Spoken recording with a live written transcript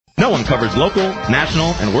one covers local,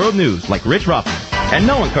 national, and world news like Rich Rothman. And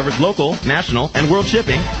no one covers local, national, and world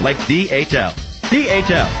shipping like DHL.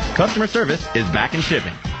 DHL. Customer service is back in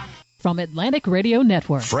shipping. From Atlantic Radio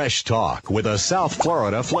Network. Fresh talk with a South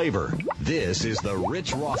Florida flavor. This is the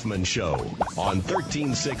Rich Rothman Show on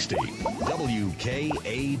 1360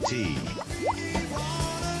 WKAT.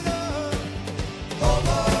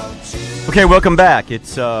 Okay, welcome back.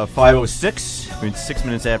 It's 5:06. It's 6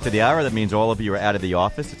 minutes after the hour. That means all of you are out of the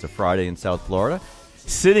office. It's a Friday in South Florida.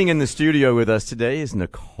 Sitting in the studio with us today is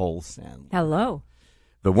Nicole Sandler. Hello.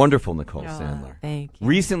 The wonderful Nicole Sandler. Thank you.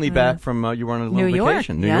 Recently back from, you were on a little New York.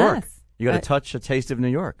 vacation. New Yes. York. You got a taste of New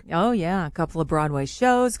York. Oh, yeah. A couple of Broadway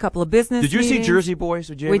shows, a couple of business Did you meetings. see Jersey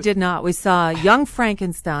Boys? We did not. We saw Young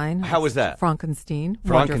Frankenstein. How was that? Frankenstein.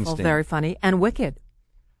 Wonderful, very funny. And Wicked.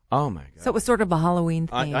 Oh, my God. So it was sort of a Halloween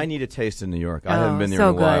theme. I need a taste of New York. I haven't been there so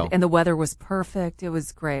in a while. good. And the weather was perfect. It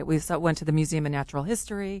was great. We went to the Museum of Natural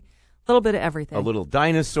History. A little bit of everything. A little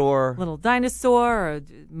dinosaur. A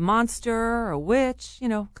monster, a witch,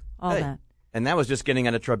 all that. And that was just getting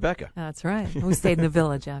out of Tribeca. That's right. We stayed in the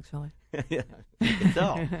village, actually. Yeah, you can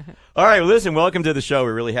tell. All right, well, listen, welcome to the show.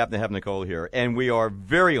 We're really happy to have Nicole here. And we are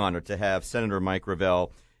very honored to have Senator Mike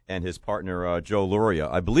Gravel and his partner, Joe Luria.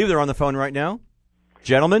 I believe they're on the phone right now.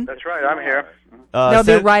 Gentlemen? That's right, I'm here. No,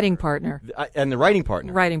 their writing partner. And the writing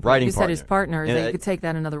partner. Writing partner. You said his partner. You could take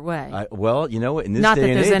that another way. Well, you know, in this not day that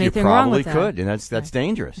and there's age, anything you wrong probably with that. could, and that's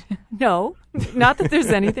dangerous. No, not that there's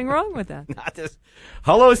anything wrong with that.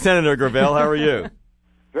 Hello, Senator Gravel. How are you?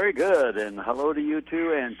 Very good, and hello to you,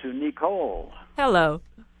 too, and to Nicole. Hello.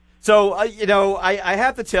 So, I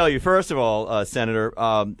have to tell you, first of all, Senator,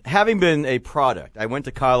 having been a product, I went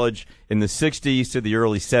to college in the 60s to the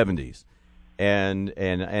early 70s. And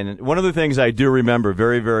one of the things I do remember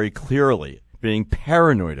very, very clearly being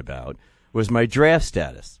paranoid about was my draft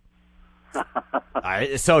status.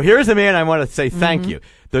 So here's the man I want to say thank you.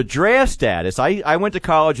 The draft status, I went to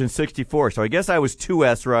college in 64, so I guess I was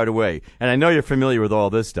 2S right away. And I know you're familiar with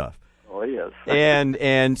all this stuff. Oh, yes.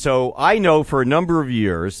 and so I know for a number of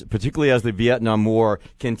years, particularly as the Vietnam War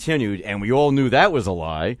continued, and we all knew that was a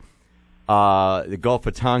lie, the Gulf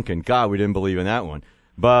of Tonkin, God, we didn't believe in that one.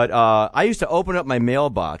 But I used to open up my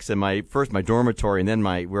mailbox and my dormitory and then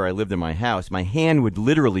where I lived in my house. My hand would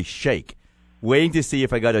literally shake, waiting to see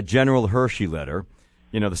if I got a General Hershey letter,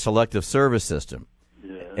 the Selective Service System.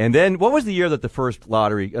 Yeah. And then, what was the year that the first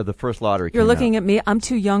lottery came You're looking out? at me. I'm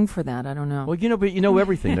too young for that. I don't know. Well, but you know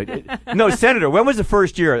everything. No, Senator, when was the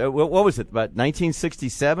first year? What was it? About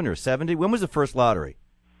 1967 or 70? When was the first lottery?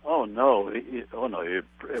 Oh no! It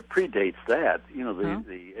predates that.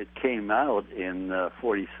 It came out in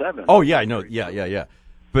 47. Oh yeah, I know. Yeah.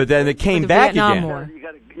 But then it came back Vietnam again. War.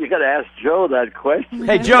 You got to ask Joe that question.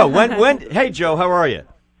 Hey Joe, Hey Joe, how are you?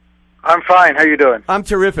 I'm fine. How you doing? I'm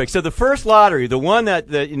terrific. So the first lottery, the one that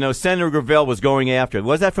Senator Gravel was going after,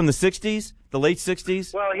 was that from the 60s, the late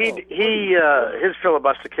 60s? Well, his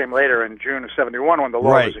filibuster came later in June of '71 when the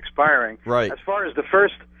law was expiring. Right. As far as the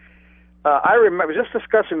first. I remember just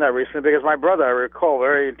discussing that recently because my brother, I recall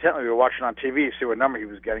very intently, we were watching on TV to see what number he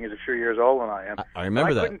was getting. He's a few years older than I am. I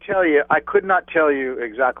remember that. I could not tell you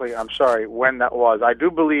exactly, I'm sorry, when that was. I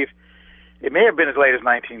do believe it may have been as late as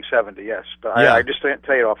 1970, yes. But yeah. I just didn't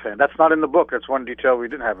tell you offhand. That's not in the book. That's one detail we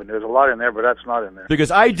didn't have in there. There's a lot in there, but that's not in there.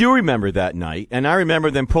 Because I do remember that night, and I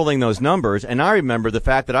remember them pulling those numbers, and I remember the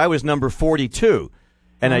fact that I was number 42,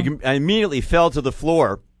 and I immediately fell to the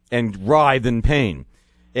floor and writhed in pain.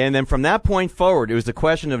 And then from that point forward, it was a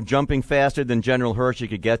question of jumping faster than General Hershey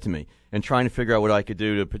could get to me and trying to figure out what I could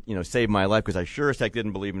do to, save my life because I sure as heck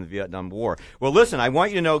didn't believe in the Vietnam War. Well, listen, I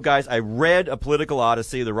want you to know, guys, I read A Political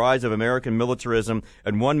Odyssey, The Rise of American Militarism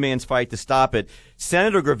and One Man's Fight to Stop It.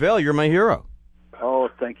 Senator Gravel, you're my hero. Oh,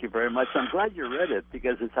 thank you very much. I'm glad you read it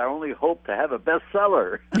because it's our only hope to have a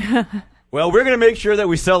bestseller. Well, we're going to make sure that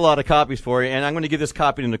we sell a lot of copies for you, and I'm going to give this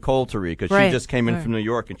copy to Nicole to read because she just came in from New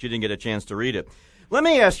York and she didn't get a chance to read it. Let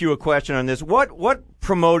me ask you a question on this. What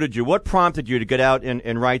promoted you? What prompted you to get out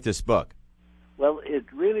and write this book? Well, it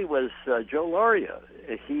really was Joe Luria.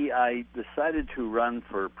 I decided to run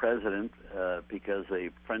for president because a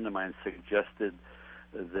friend of mine suggested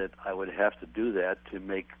that I would have to do that to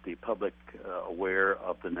make the public aware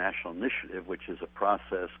of the National Initiative, which is a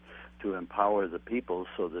process to empower the people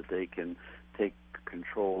so that they can take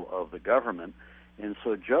control of the government. And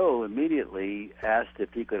so Joe immediately asked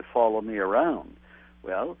if he could follow me around.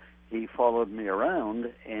 Well, he followed me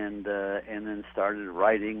around and then started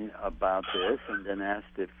writing about this, and then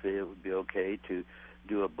asked if it would be okay to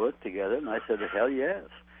do a book together. And I said, hell yes.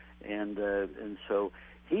 And so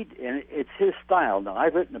and it's his style. Now,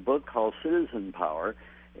 I've written a book called Citizen Power,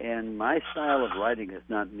 And my style of writing is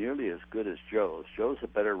not nearly as good as Joe's. Joe's a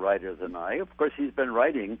better writer than I. Of course, he's been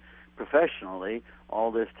writing professionally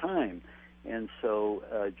all this time. And so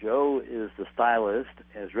Joe is the stylist,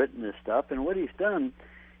 has written this stuff, and what he's done,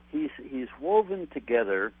 he's woven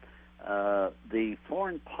together the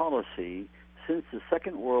foreign policy since the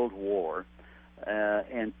Second World War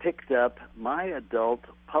and picked up my adult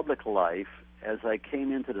public life as I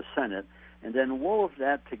came into the Senate, and then wove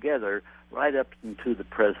that together right up into the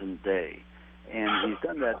present day. And he's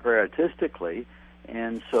done that very artistically,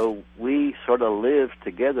 and so we sort of lived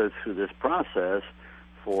together through this process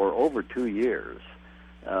for over 2 years.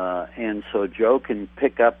 And so Joe can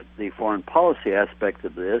pick up the foreign policy aspect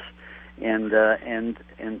of this, and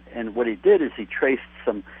what he did is he traced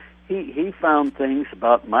some. He found things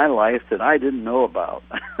about my life that I didn't know about.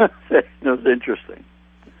 It was interesting.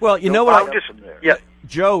 Well, you know what? Yeah.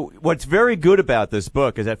 Joe, what's very good about this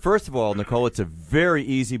book is that, first of all, Nicole, it's a very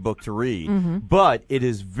easy book to read, but it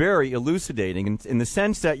is very elucidating in the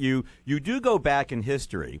sense that you do go back in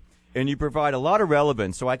history and you provide a lot of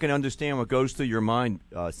relevance so I can understand what goes through your mind,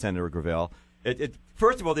 Senator Gravel.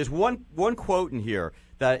 First of all, there's one quote in here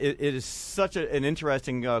that it is such an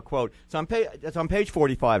interesting quote. It's on page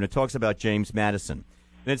 45, and it talks about James Madison.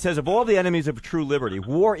 And it says, of all the enemies of true liberty,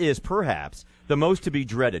 war is, perhaps, the most to be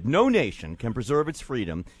dreaded. No nation can preserve its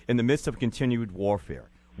freedom in the midst of continued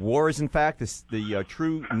warfare. War is, in fact, the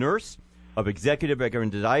true nurse of executive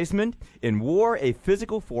aggrandizement. In war, a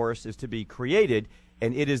physical force is to be created,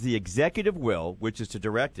 and it is the executive will which is to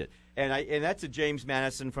direct it. And that's a James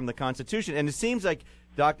Madison from the Constitution. And it seems like,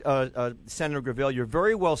 Senator Gravel, you're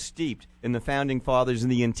very well steeped in the Founding Fathers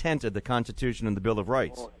and the intent of the Constitution and the Bill of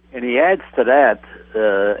Rights. And he adds to that,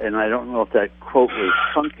 and I don't know if that quote was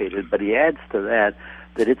truncated, but he adds to that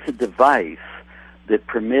it's a device that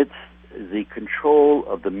permits the control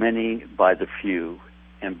of the many by the few.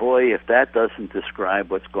 And boy, if that doesn't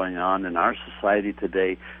describe what's going on in our society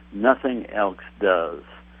today, nothing else does.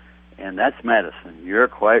 And that's Madison. You're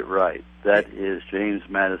quite right. That is James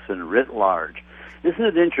Madison writ large. Isn't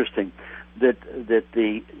it interesting that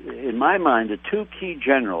in my mind, the two key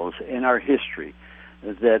generals in our history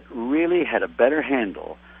that really had a better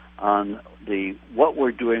handle on what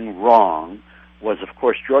we're doing wrong was, of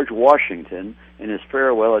course, George Washington in his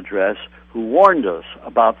farewell address, who warned us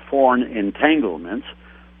about foreign entanglements,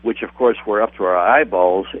 which, of course, were up to our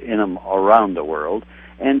eyeballs in them around the world,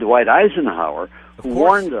 and Dwight Eisenhower, who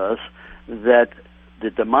warned us that the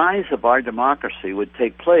demise of our democracy would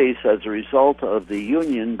take place as a result of the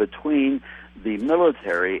union between the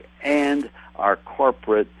military and our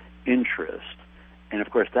corporate interest. And, of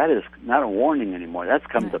course, that is not a warning anymore. That's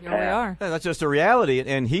come to pass. Yeah, that's just a reality.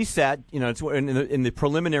 And he sat, in the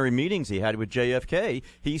preliminary meetings he had with JFK,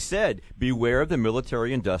 he said, beware of the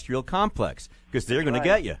military-industrial complex, because they're going to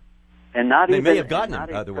get you. And they may have gotten him,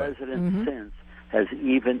 by the way. Not even the president since has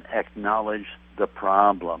even acknowledged the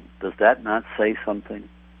problem. Does that not say something?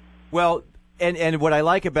 Well, and what I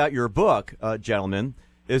like about your book, gentlemen,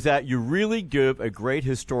 is that you really give a great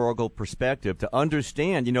historical perspective to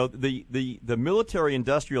understand, the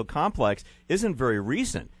military-industrial complex isn't very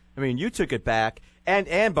recent. I mean, you took it back,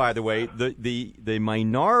 and by the way, the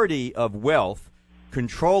minority of wealth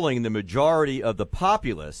controlling the majority of the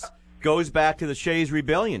populace goes back to the Shays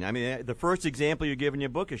Rebellion. I mean, the first example you give in your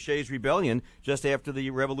book is Shays Rebellion just after the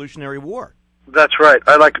Revolutionary War. That's right.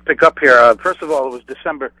 I'd like to pick up here. First of all, it was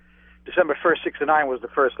December 1st, 69 was the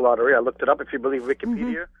first lottery. I looked it up, if you believe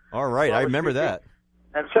Wikipedia. All right, I remember that.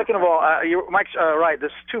 And second of all, Mike's right.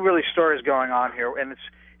 There's two really stories going on here, and it's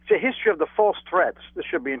a history of the false threats. This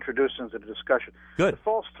should be introduced into the discussion. Good. The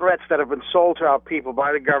false threats that have been sold to our people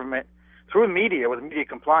by the government through media, with media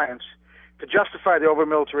compliance, to justify the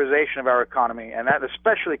over-militarization of our economy. And that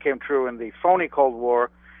especially came true in the phony Cold War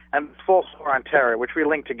and the false war on terror, which we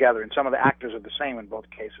link together, and some of the actors are the same in both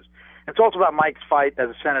cases. It's also about Mike's fight as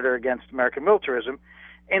a senator against American militarism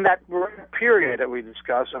in that period that we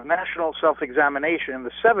discussed of national self-examination in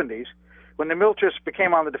the 70s, when the militarists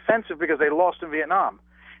became on the defensive because they lost in Vietnam.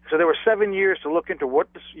 So there were 7 years to look into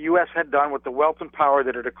what the U.S. had done with the wealth and power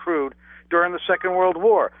that had accrued during the Second World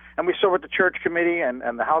War. And we saw with the Church Committee and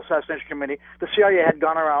the House Assassination Committee, the CIA had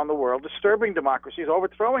gone around the world disturbing democracies,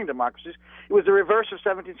 overthrowing democracies. It was the reverse of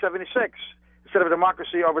 1776. instead of a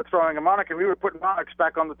democracy overthrowing a monarchy, we were putting monarchs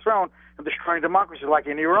back on the throne and destroying democracy like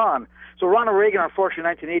in Iran. So Ronald Reagan, unfortunately,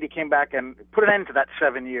 in 1980 came back and put an end to that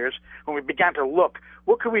 7 years when we began to look,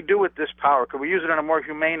 what could we do with this power? Could we use it in a more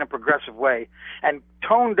humane and progressive way? And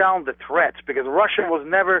tone down the threats, because Russia was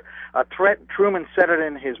never a threat. Truman said it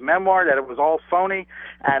in his memoir that it was all phony,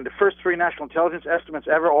 and the first 3 national intelligence estimates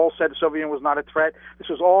ever all said the Soviet Union was not a threat. This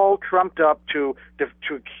was all trumped up to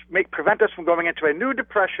prevent us from going into a new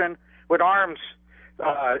depression with arms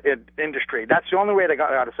industry. That's the only way they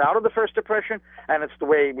got us out of the First Depression, and it's the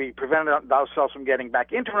way we prevented ourselves from getting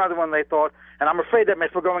back into another one, they thought. And I'm afraid that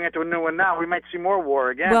if we're going into a new one now, we might see more war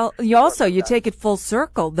again. Well, you take it full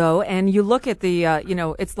circle, though, and you look at the,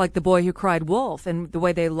 it's like the boy who cried wolf, and the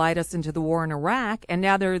way they lied us into the war in Iraq, and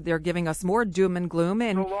now they're giving us more doom and gloom,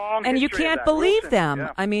 and you can't believe them.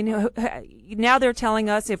 Yeah. I mean, now they're telling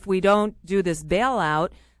us if we don't do this bailout,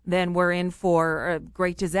 then we're in for a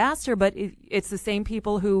great disaster. But it's the same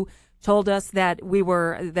people who told us that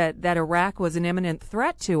that Iraq was an imminent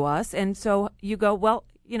threat to us. And so you go, well,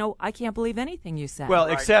 I can't believe anything you said. Well,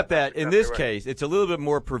 except that in this case, it's a little bit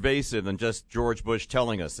more pervasive than just George Bush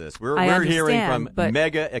telling us this. We're hearing from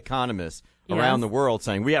mega economists around the world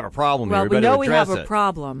saying we have a problem here. We know we have a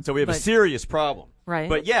problem. So we have a serious problem. Right.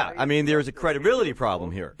 But yeah, I mean, there's a credibility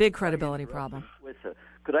problem here. Big credibility problem.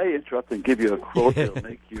 Could I interrupt and give you a quote that'll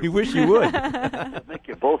make you... We wish you would. make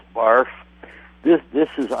you both barf. This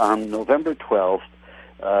is on November 12th,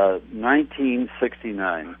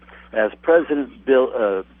 1969, as President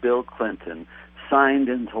Bill Clinton signed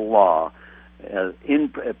into law.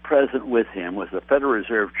 Present with him was the Federal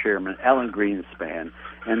Reserve Chairman, Alan Greenspan,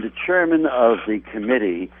 and the Chairman of the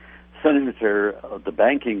committee, Senator of the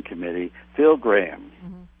Banking Committee, Phil Graham.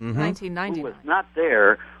 Mm-hmm. 1999. Who was not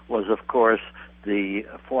there was, of course, the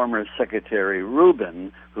former Secretary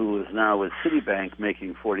Rubin, who is now with Citibank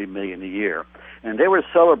making $40 million a year. And they were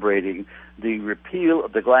celebrating the repeal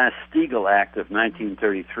of the Glass-Steagall Act of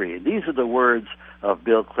 1933. And these are the words of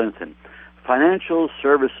Bill Clinton. Financial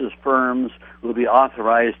services firms will be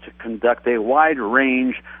authorized to conduct a wide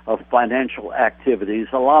range of financial activities,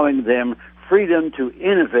 allowing them freedom to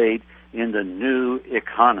innovate in the new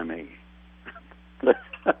economy.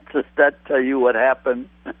 Does that tell you what happened?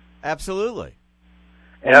 Absolutely.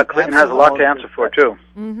 Yeah, Clinton has a lot to answer for, too.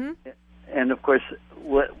 Mm-hmm. And, of course,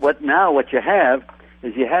 what you have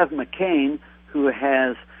is you have McCain, who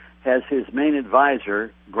has his main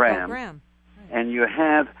advisor, Graham. Right. And you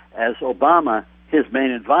have, as Obama, his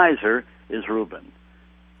main advisor is Rubin.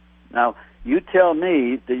 Now, you tell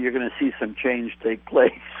me that you're going to see some change take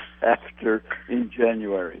place in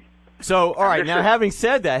January. So, all right, now having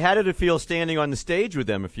said that, how did it feel standing on the stage with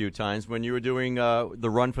them a few times when you were doing the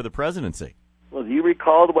run for the presidency? Well, do you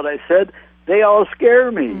recall what I said? They all scare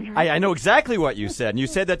me. Mm-hmm. I know exactly what you said. And you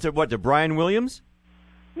said that to Brian Williams?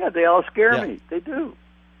 Yeah, they all scare me. They do.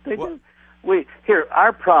 They do.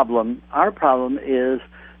 Our problem is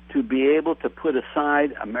to be able to put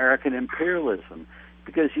aside American imperialism.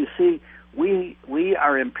 Because, you see, we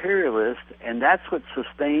are imperialist, and that's what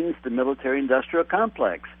sustains the military-industrial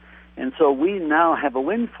complex. And so we now have a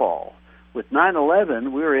windfall. With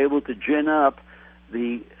 9/11, we were able to gin up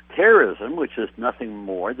the terrorism, which is nothing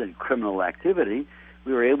more than criminal activity.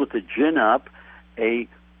 We were able to gin up a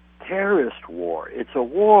terrorist war. It's a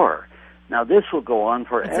war. Now, this will go on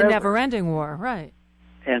forever. It's a never-ending war, right.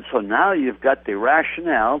 And so now you've got the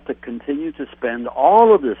rationale to continue to spend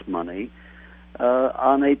all of this money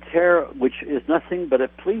on a terror, which is nothing but a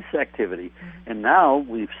police activity. Mm-hmm. And now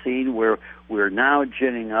we've seen where we're now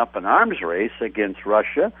ginning up an arms race against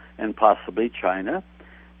Russia and possibly China.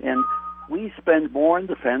 And we spend more in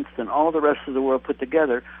defense than all the rest of the world put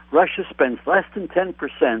together. Russia spends less than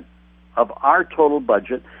 10% of our total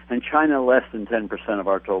budget, and China less than 10% of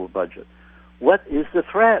our total budget. What is the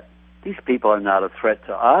threat? These people are not a threat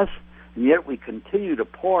to us, and yet we continue to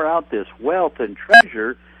pour out this wealth and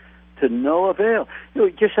treasure to no avail.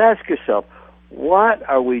 Just ask yourself, what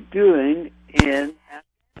are we doing in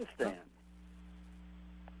Afghanistan?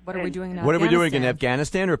 What are we doing in Afghanistan? What are we doing in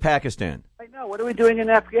Afghanistan or Pakistan? Right now, what are we doing in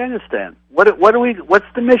Afghanistan? What's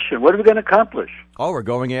the mission? What are we going to accomplish? Oh, we're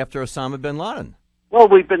going after Osama bin Laden. Well,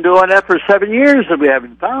 we've been doing that for 7 years and we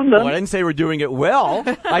haven't found them. Well, I didn't say we're doing it well.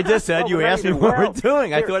 I just said you asked me what we're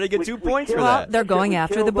doing. I thought I'd get 2 points for that. Well, they're going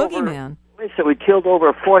after the boogeyman. So we killed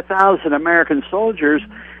over 4,000 American soldiers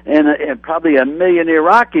and probably 1 million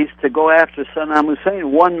Iraqis to go after Saddam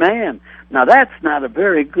Hussein, one man. Now, that's not a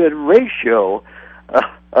very good ratio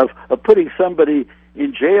of putting somebody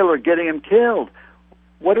in jail or getting him killed.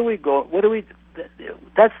 That's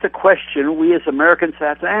the question we as Americans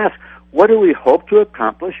have to ask. what do we hope to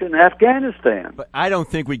accomplish in Afghanistan? But I don't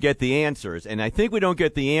think we get the answers, and I think we don't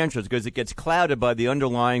get the answers because it gets clouded by the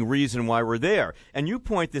underlying reason why we're there. And you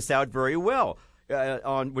point this out very well.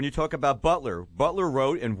 When you talk about Butler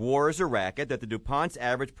wrote in War is a Racket that the DuPont's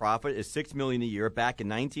average profit is $6 million a year back in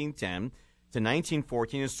 1910 to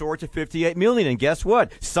 1914 and soared to $58 million. And guess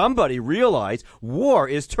what? Somebody realized war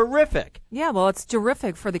is terrific. Yeah, well, it's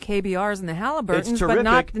terrific for the KBRs and the Halliburtons, It's terrific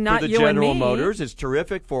but not for the you General and me. Motors. It's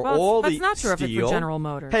terrific for Well, all that's the not terrific steel. for General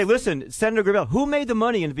Motors. Hey, listen, Senator Gravel, who made the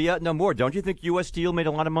money in the Vietnam War? Don't you think U.S. Steel made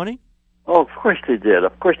a lot of money? Oh, of course they did.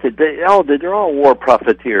 Of course they did. They're all war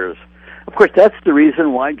profiteers. Of course, that's the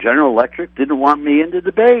reason why General Electric didn't want me in the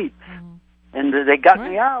debate. And they got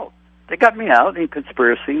me out. They got me out in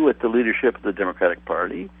conspiracy with the leadership of the Democratic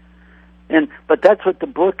Party. But that's what the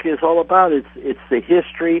book is all about. It's the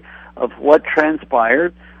history of what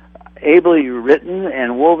transpired, ably written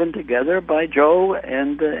and woven together by Joe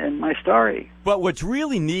and my story. But what's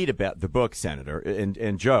really neat about the book, Senator,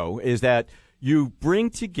 and Joe, is that you bring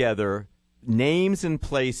together names and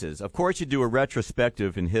places. Of course, you do a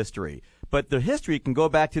retrospective in history, but the history can go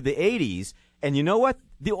back to the 80s, and you know what?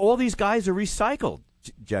 All these guys are recycled,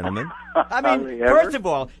 gentlemen. I mean, first of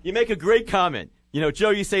all, you make a great comment. You know, Joe,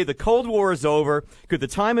 you say the Cold War is over. Could the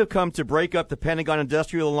time have come to break up the Pentagon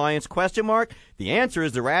Industrial Alliance? ? The answer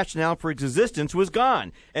is the rationale for its existence was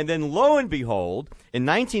gone. And then, lo and behold, in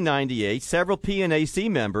 1998, several PNAC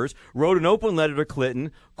members wrote an open letter to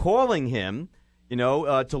Clinton calling him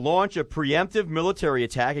to launch a preemptive military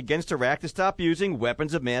attack against Iraq to stop using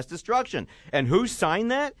weapons of mass destruction. And who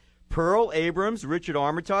signed that? Pearl Abrams, Richard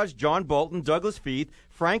Armitage, John Bolton, Douglas Feith,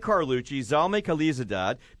 Frank Carlucci, Zalmay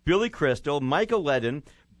Khalilzadeh, Billy Crystal, Michael Ledin,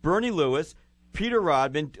 Bernie Lewis, Peter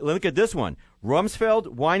Rodman. Look at this one.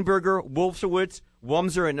 Rumsfeld, Weinberger, Wolfowitz,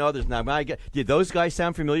 Wurmser, and others. Now, did those guys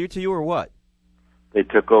sound familiar to you or what? They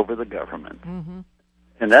took over the government. Mm-hmm.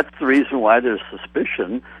 And that's the reason why there's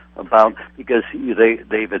suspicion because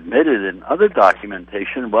they've admitted in other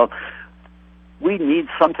documentation, well, we need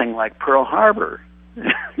something like Pearl Harbor.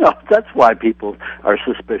 That's why people are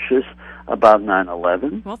suspicious about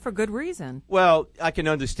 9/11. Well, for good reason. Well, I can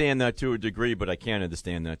understand that to a degree, but I can't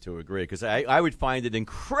understand that to a degree because I would find it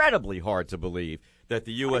incredibly hard to believe that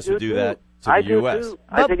the U.S. would do that to the U.S.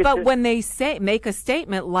 But when they make a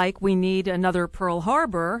statement like we need another Pearl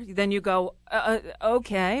Harbor, then you go,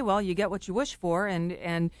 okay, well, you get what you wish for, and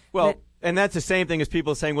and that's the same thing as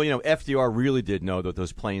people saying, well, FDR really did know that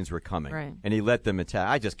those planes were coming, right, and he let them attack.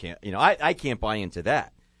 I just can't, I can't buy into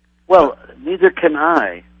that. Well, neither can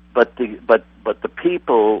I. But the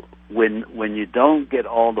people, when you don't get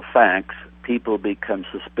all the facts, people become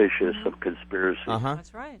suspicious of conspiracy.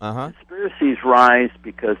 That's right. Conspiracies rise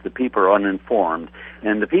because the people are uninformed,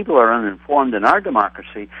 and the people are uninformed in our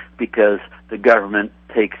democracy because the government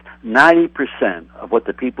takes 90% of what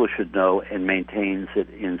the people should know and maintains it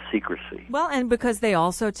in secrecy. Well, and because they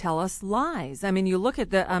also tell us lies. I mean, you look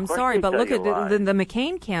at look at the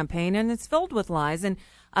McCain campaign, and it's filled with lies. And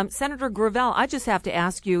Senator Gravel, I just have to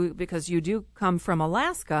ask you, because you do come from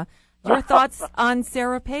Alaska, your thoughts on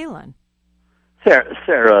Sarah Palin.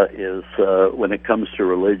 Sarah is, when it comes to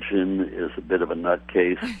religion, is a bit of a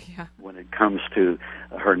nutcase. Yeah. When it comes to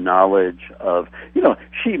her knowledge of,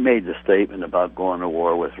 she made the statement about going to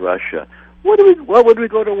war with Russia. What would we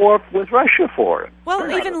go to war with Russia for? Well,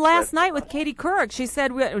 even last night with Katie Couric, she said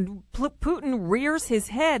Putin rears his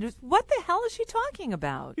head. What the hell is she talking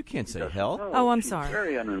about? You can't say hell. No, I'm she's sorry.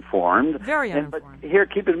 Very uninformed. Very uninformed. But here,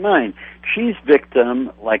 keep in mind, she's victim,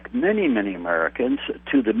 like many, many Americans,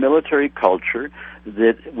 to the military culture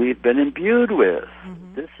that we've been imbued with.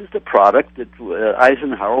 Mm-hmm. This is the product that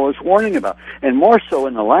Eisenhower was warning about, and more so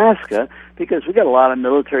in Alaska, because we got a lot of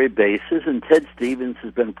military bases, and Ted Stevens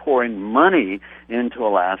has been pouring money into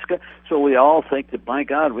Alaska. So we all think that, my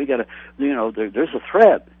God, we got to, there's a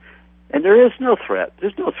threat. And there is no threat.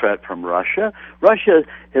 There's no threat from Russia. Russia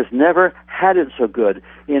has never had it so good.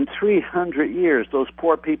 In 300 years, those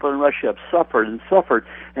poor people in Russia have suffered and suffered,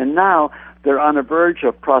 and now they're on the verge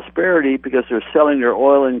of prosperity because they're selling their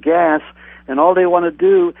oil and gas, and all they want to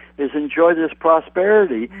do is enjoy this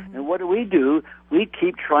prosperity. Mm-hmm. And what do? We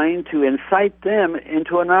keep trying to incite them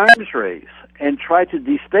into an arms race and try to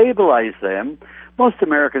destabilize them. Most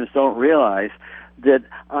Americans don't realize that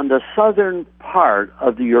on the southern part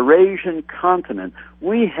of the Eurasian continent,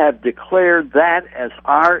 we have declared that as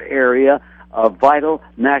our area of vital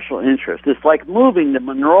national interest. It's like moving the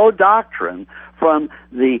Monroe Doctrine from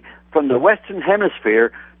the Western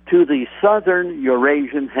Hemisphere to the southern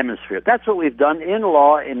Eurasian Hemisphere. That's what we've done in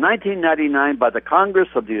law in 1999 by the Congress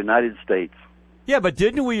of the United States. Yeah, but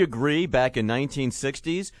didn't we agree back in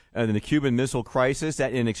 1960s in the Cuban Missile Crisis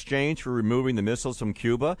that in exchange for removing the missiles from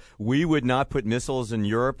Cuba, we would not put missiles in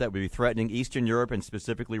Europe that would be threatening Eastern Europe and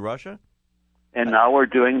specifically Russia? And now we're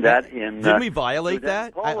doing that in. Didn't we violate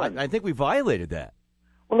that? I think we violated that.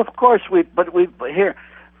 Well, of course but here,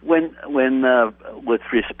 when with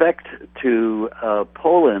respect to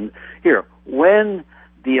Poland, when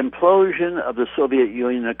the implosion of the Soviet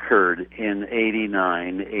Union occurred in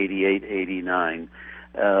 89, 88, 89,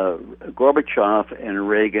 Gorbachev and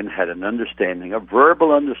Reagan had an understanding, a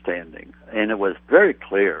verbal understanding, and it was very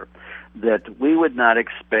clear that we would not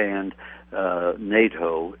expand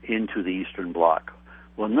NATO into the Eastern Bloc.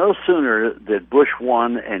 Well, no sooner did Bush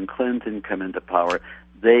 1 and Clinton come into power,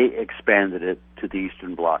 they expanded it to the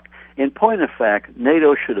Eastern Bloc. In point of fact,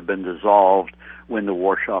 NATO should have been dissolved when the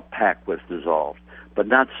Warsaw Pact was dissolved, but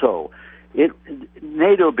not so.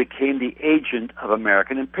 NATO became the agent of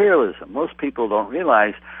American imperialism. Most people don't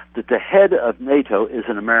realize that the head of NATO is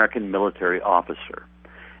an American military officer.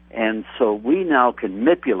 And so we now can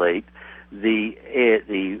manipulate the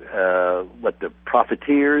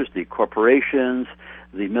profiteers, the corporations,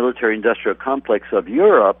 the military-industrial complex of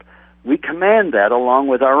Europe. We command that along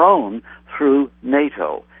with our own through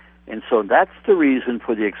NATO. And so that's the reason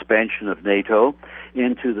for the expansion of NATO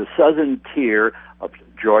into the southern tier of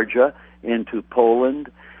Georgia, into Poland.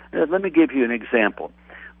 Let me give you an example.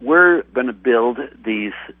 We're going to build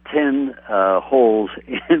these 10 holes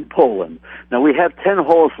in Poland. Now, we have 10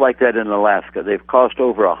 holes like that in Alaska. They've cost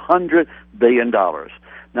over $100 billion.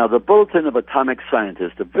 Now, the Bulletin of Atomic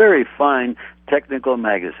Scientists, a very fine technical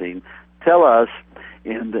magazine, tell us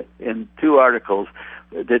in 2 articles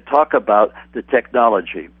that talk about the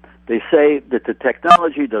technology. They say that the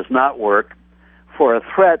technology does not work for a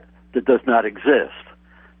threat that does not exist.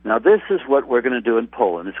 Now, this is what we're going to do in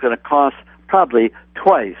Poland. It's going to cost probably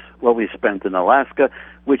twice what we spent in Alaska,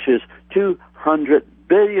 which is $200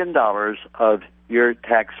 billion of your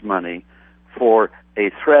tax money for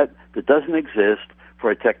a threat that doesn't exist, for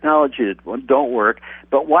a technology that don't work.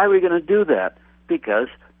 But why are we going to do that? Because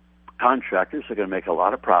contractors are going to make a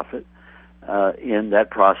lot of profit in that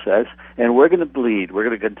process, and we're going to bleed. We're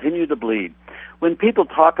going to continue to bleed. When people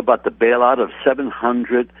talk about the bailout of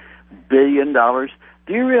 $700 billion,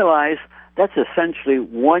 do you realize that's essentially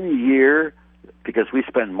 1 year, because we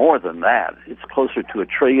spend more than that. It's closer to $1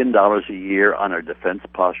 trillion a year on our defense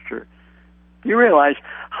posture. Do you realize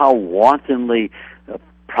how wantonly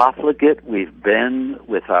profligate we've been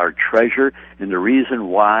with our treasure, and the reason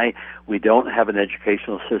why we don't have an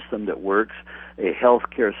educational system that works, a health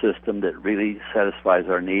care system that really satisfies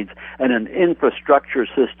our needs, and an infrastructure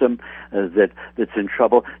system that's in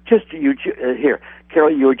trouble? Here,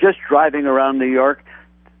 Carol, you were just driving around New York.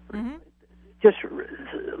 Mm-hmm. Just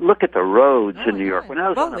look at the roads in New York. When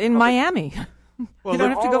I was in Miami. You don't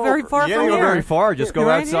have to go very far from here. You don't go very far. Just go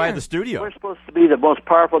outside the studio. We're supposed to be the most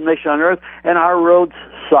powerful nation on earth, and our roads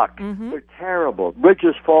suck. Mm-hmm. They're terrible.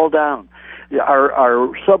 Bridges fall down.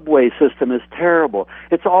 Our subway system is terrible.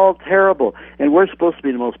 It's all terrible. And we're supposed to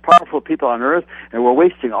be the most powerful people on earth, and we're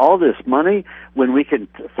wasting all this money when we can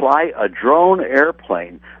fly a drone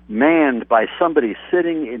airplane manned by somebody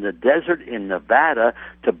sitting in the desert in Nevada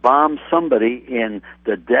to bomb somebody in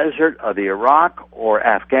the desert of Iraq or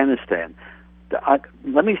Afghanistan.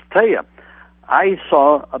 Let me tell you, I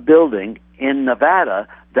saw a building in Nevada.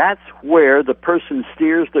 That's where the person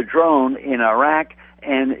steers the drone in Iraq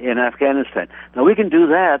and in Afghanistan. Now, we can do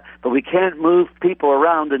that, but we can't move people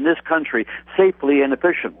around in this country safely and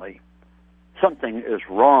efficiently. Something is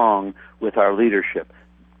wrong with our leadership.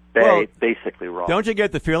 Basically wrong. Don't you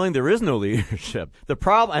get the feeling there is no leadership? The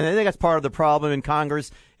problem, and I think that's part of the problem in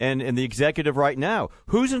Congress and in the executive right now.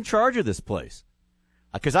 Who's in charge of this place?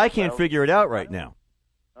 Because I can't figure it out right now.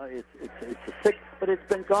 It's a sick, but it's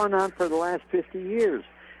been going on for the last 50 years.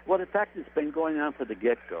 Well, in fact, it's been going on for the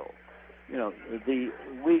get-go. You know,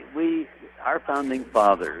 our founding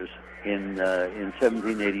fathers in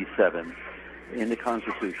 1787 in the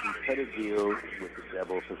Constitution cut a deal with the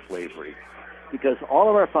devil for slavery, because all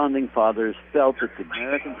of our founding fathers felt that the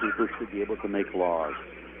American people should be able to make laws,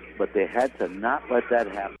 but they had to not let that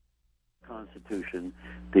happen in the Constitution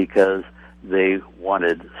because they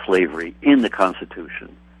wanted slavery in the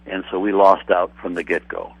Constitution, and so we lost out from the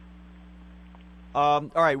get-go. All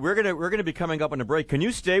right, we're gonna be coming up on a break. Can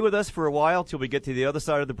you stay with us for a while till we get to the other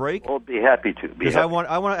side of the break? I'll be happy to. Because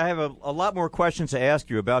I have a lot more questions to ask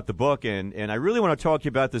you about the book, and I really want to talk to you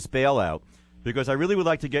about this bailout, because I really would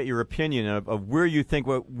like to get your opinion of where you think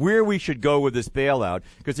where we should go with this bailout,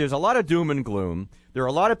 because there's a lot of doom and gloom. There are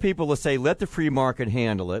a lot of people who say, let the free market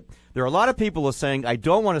handle it. There are a lot of people who are saying, I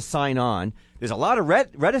don't want to sign on. There's a lot of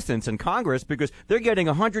reticence in Congress because they're getting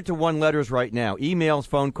 100-to-1 letters right now, emails,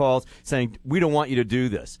 phone calls, saying, we don't want you to do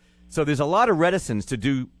this. So there's a lot of reticence to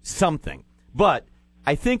do something. But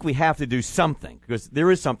I think we have to do something because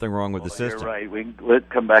there is something wrong with the system. You're right. Let's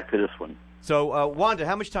come back to this one. So, Wanda,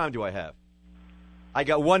 how much time do I have? I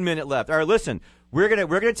got 1 minute left. All right, listen. We're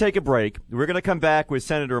gonna take a break. We're gonna come back with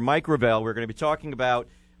Senator Mike Gravel. We're gonna be talking about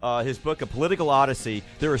his book, A Political Odyssey.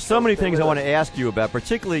 There are so many things I want to ask you about,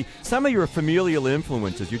 particularly some of your familial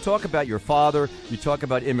influences. You talk about your father. You talk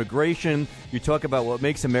about immigration. You talk about what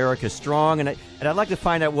makes America strong. And I'd like to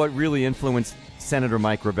find out what really influenced Senator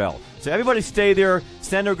Mike Gravel. So everybody stay there.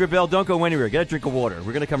 Senator Gravel, don't go anywhere. Get a drink of water.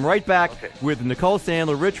 We're going to come right back with Nicole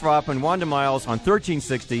Sandler, Rich Rothman, Wanda Miles on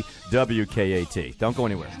 1360 WKAT. Don't go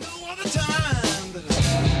anywhere.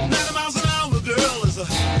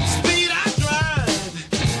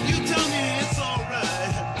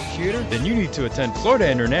 Then you need to attend Florida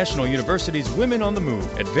International University's Women on the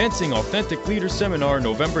Move, Advancing Authentic Leaders Seminar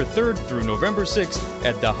November 3rd through November 6th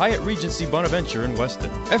at the Hyatt Regency Bonaventure in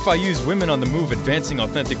Weston. FIU's Women on the Move Advancing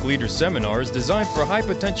Authentic Leaders Seminar is designed for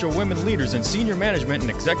high-potential women leaders in senior management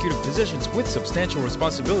and executive positions with substantial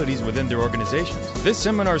responsibilities within their organizations. This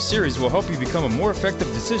seminar series will help you become a more effective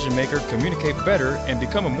decision-maker, communicate better, and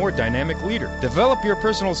become a more dynamic leader. Develop your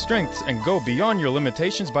personal strengths and go beyond your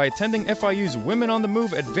limitations by attending FIU's Women on the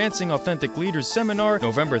Move Advancing Authentic Leaders Seminar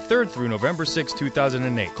November 3rd through November 6,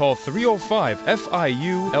 2008. Call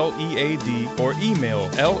 305-FIU-LEAD or email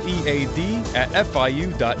lead@fiu.edu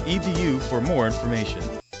for more information.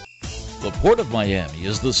 The Port of Miami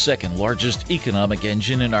is the second largest economic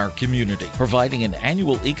engine in our community, providing an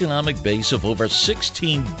annual economic base of over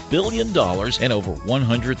 $16 billion and over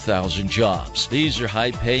 100,000 jobs. These are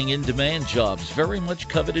high-paying, in-demand jobs, very much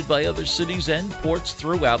coveted by other cities and ports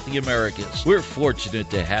throughout the Americas. We're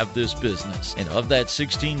fortunate to have this business, and of that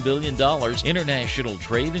 $16 billion, international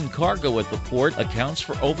trade and cargo at the port accounts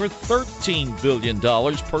for over $13 billion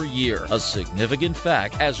per year, a significant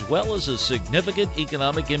fact as well as a significant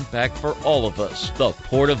economic impact for all of us. The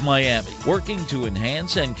Port of Miami, working to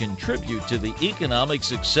enhance and contribute to the economic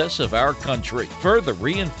success of our country, further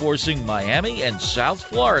reinforcing Miami and South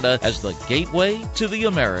Florida as the gateway to the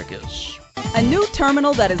Americas. A new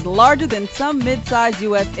terminal that is larger than some mid-sized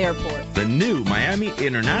U.S. airport. The new Miami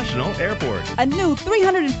International Airport. A new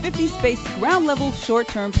 350-space ground-level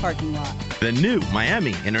short-term parking lot. The new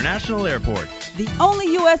Miami International Airport. The only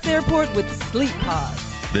U.S. airport with sleep pods.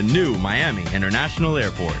 The new Miami International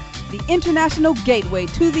Airport. The international gateway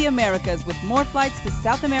to the Americas with more flights to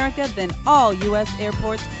South America than all U.S.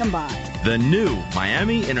 airports combined. The new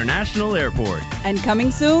Miami International Airport. And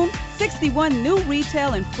coming soon, 61 new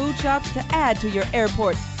retail and food shops to add to your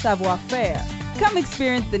airport savoir-faire. Come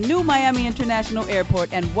experience the new Miami International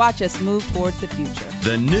Airport and watch us move towards the future.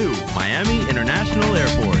 The new Miami International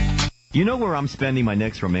Airport. You know where I'm spending my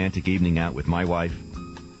next romantic evening out with my wife?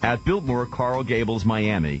 At Biltmore Coral Gables,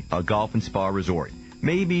 Miami, a golf and spa resort.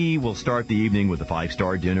 Maybe we'll start the evening with a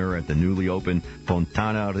 5-star dinner at the newly opened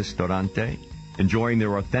Fontana Ristorante, enjoying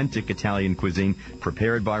their authentic Italian cuisine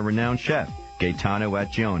prepared by renowned chef Gaetano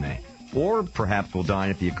Accione. Or perhaps we'll dine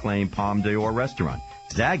at the acclaimed Palme d'Or restaurant.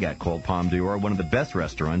 Zagat called Palme d'Or one of the best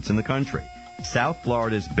restaurants in the country. South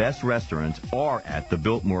Florida's best restaurants are at the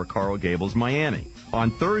Biltmore Coral Gables, Miami. On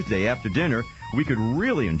Thursday after dinner, we could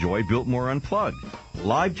really enjoy Biltmore Unplugged.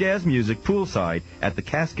 Live jazz music poolside at the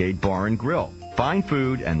Cascade Bar and Grill. Fine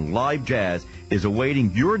food and live jazz is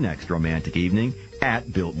awaiting your next romantic evening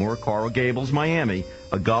at Biltmore Coral Gables, Miami,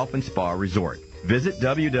 a golf and spa resort. Visit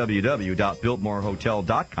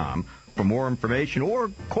www.biltmorehotel.com for more information or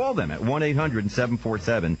call them at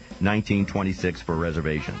 1-800-747-1926 for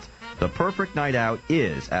reservations. The perfect night out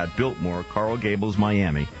is at Biltmore Coral Gables,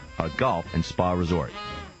 Miami, a golf and spa resort.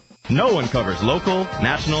 No one covers local,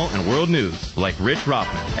 national, and world news like Rich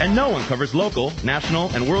Rothman. And no one covers local,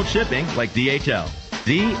 national, and world shipping like DHL.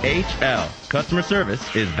 DHL. Customer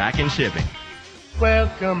service is back in shipping.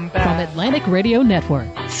 Welcome back. From Atlantic Radio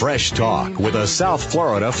Network. Fresh talk with a South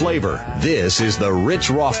Florida flavor. This is the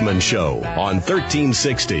Rich Rothman Show on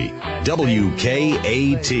 1360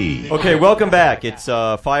 WKAT. Okay, welcome back. It's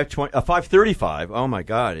 5:35. Oh, my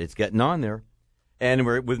God. It's getting on there. And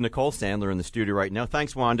we're with Nicole Sandler in the studio right now.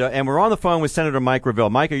 Thanks, Wanda. And we're on the phone with Senator Mike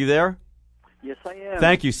Gravel. Mike, are you there? Yes, I am.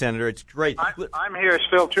 Thank you, Senator. It's great. I'm here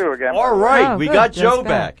still, too, again. All right. Oh, we good. got Joe Just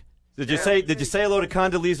back. Did you say hello to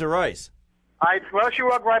Condoleezza Rice? She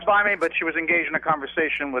walked right by me, but she was engaged in a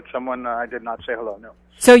conversation with someone. I did not say hello. No.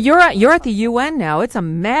 So you're at the UN now. It's a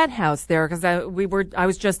madhouse there because I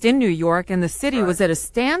was just in New York and the city was at a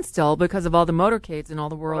standstill because of all the motorcades and all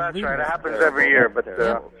the world leaders. That's right. It happens every year, but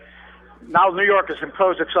now New York has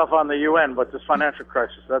imposed itself on the UN. But this financial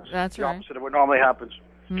crisis, that's the opposite of what normally happens.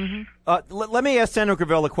 Mm-hmm. Let me ask Senator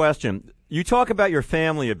Gravel a question. You talk about your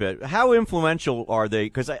family a bit. How influential are they?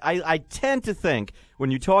 Because I tend to think when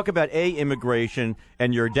you talk about immigration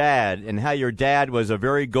and your dad and how your dad was a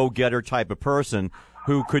very go-getter type of person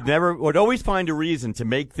who would always find a reason to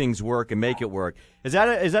make things work and make it work. Is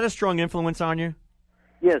that a strong influence on you?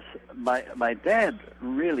 Yes, my dad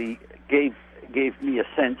really gave me a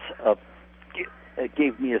sense of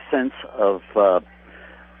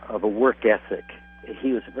a work ethic.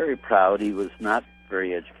 He was very proud. He was not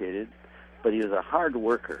very educated, but he was a hard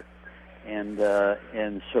worker, and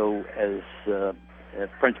so as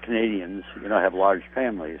French Canadians, have large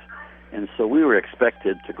families, and so we were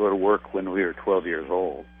expected to go to work when we were 12 years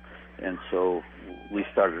old, and so we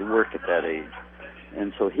started work at that age,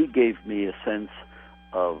 and so he gave me a sense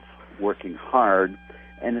of working hard,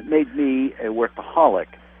 and it made me a workaholic,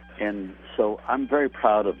 and so I'm very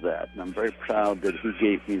proud of that, and I'm very proud that he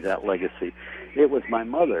gave me that legacy. It was my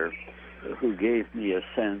mother who gave me a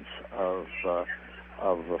sense of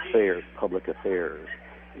affairs, public affairs.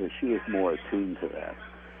 She was more attuned to that.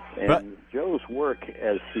 And Joe's work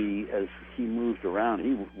as he moved around,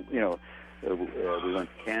 we went to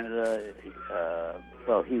Canada.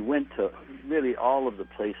 He went to really all of the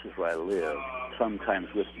places where I lived,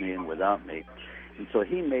 sometimes with me and without me. And so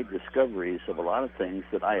he made discoveries of a lot of things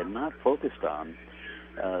that I had not focused on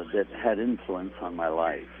that had influence on my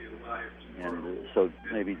life. And so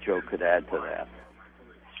maybe Joe could add to that.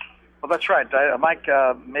 Well, that's right. Mike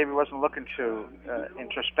maybe wasn't looking too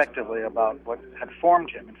introspectively about what had formed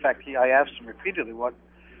him. In fact, I asked him repeatedly,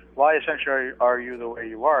 why essentially are you the way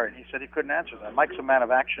you are? And he said he couldn't answer that. Mike's a man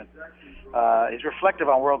of action. He's reflective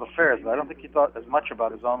on world affairs, but I don't think he thought as much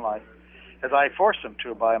about his own life as I forced him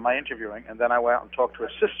to by my interviewing. And then I went out and talked to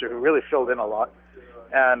his sister, who really filled in a lot.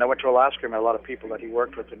 And I went to Alaska and met a lot of people that he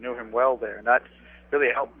worked with and knew him well there. And that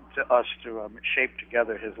really helped us to shape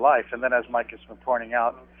together his life. And then, as Mike has been pointing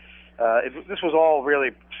out, this was all really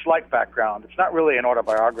slight background. It's not really an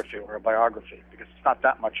autobiography or a biography because it's not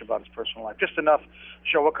that much about his personal life. Just enough to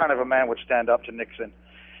show what kind of a man would stand up to Nixon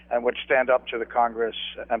and would stand up to the Congress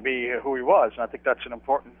and be who he was. And I think that's an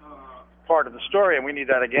important part of the story, and we need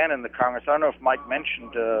that again in the Congress. I don't know if Mike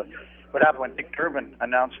mentioned what happened when Dick Durbin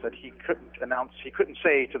announced that he couldn't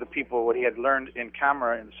say to the people what he had learned in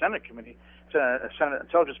camera in the Senate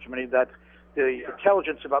Intelligence Committee that the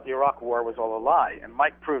intelligence about the Iraq War was all a lie. And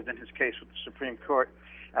Mike proved in his case with the Supreme Court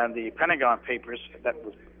and the Pentagon Papers, that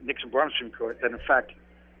was Nixon-Borman Supreme Court, that in fact,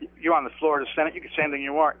 you're on the floor of the Senate, you can say anything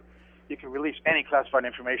you want. You can release any classified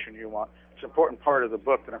information you want. It's an important part of the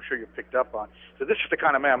book that I'm sure you picked up on. So this is the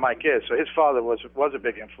kind of man Mike is. So his father was a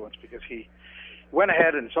big influence because he went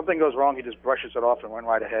ahead, and something goes wrong, he just brushes it off and went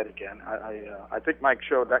right ahead again. I think Mike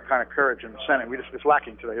showed that kind of courage in the Senate. It's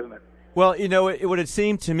lacking today, isn't it? Well, what it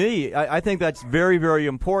seemed to me, I think that's very, very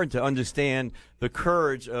important to understand the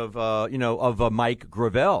courage of Mike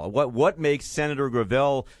Gravel. What makes Senator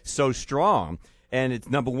Gravel so strong? And it's,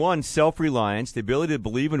 number one, self-reliance, the ability to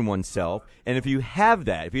believe in oneself. And if you have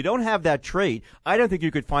that, if you don't have that trait, I don't think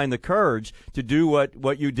you could find the courage to do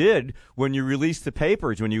what you did when you released the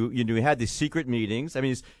papers, when you had the secret meetings. I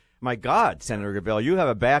mean, my God, Senator Gravel, you have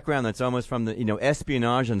a background that's almost from the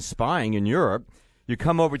espionage and spying in Europe. You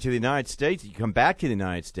come over to the United States, you come back to the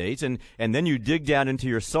United States, and then you dig down into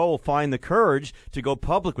your soul, find the courage to go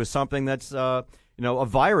public with something that's a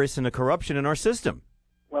virus and a corruption in our system.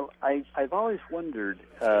 Well, I've always wondered,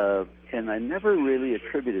 and I never really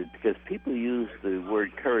attributed, because people use the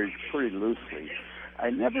word courage pretty loosely.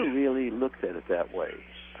 I never really looked at it that way.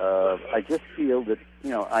 I just feel that,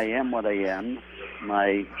 I am what I am.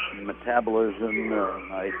 My metabolism,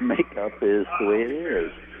 my makeup is the way it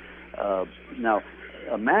is. Now,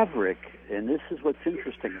 a maverick, and this is what's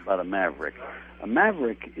interesting about a maverick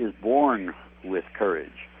is born with courage.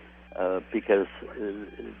 Because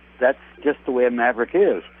that's just the way a maverick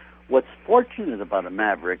is. What's fortunate about a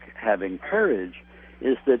maverick having courage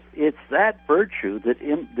is that it's that virtue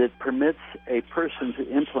that permits a person to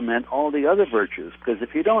implement all the other virtues. Because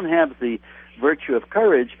if you don't have the virtue of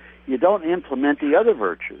courage, you don't implement the other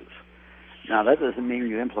virtues. Now, that doesn't mean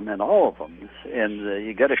you implement all of them. And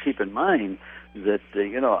you got to keep in mind that,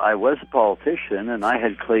 I was a politician and I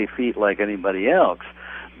had clay feet like anybody else.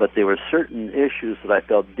 But there were certain issues that I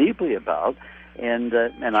felt deeply about, and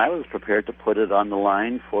I was prepared to put it on the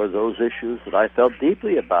line for those issues that I felt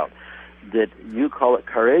deeply about. that you call it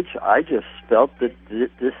courage. I just felt that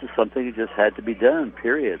this is something that just had to be done,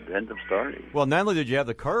 period, end of story. Well, not only did you have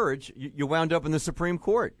the courage, you wound up in the Supreme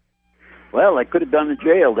Court. Well, I could have gone to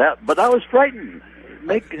jail, but I was frightened.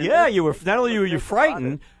 You were. Not only were you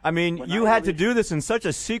frightened, I mean, you had to do this in such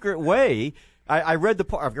a secret way. I've read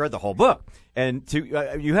the whole book, and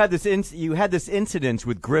you had this incident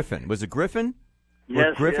with Griffin. Was it Griffin? Yes,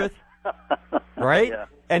 with Griffith? Yes. Right? Yeah.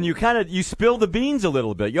 And you spilled the beans a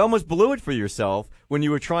little bit. You almost blew it for yourself when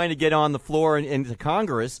you were trying to get on the floor into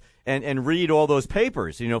Congress and read all those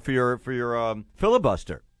papers, for your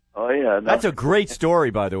filibuster. Oh yeah, no. That's a great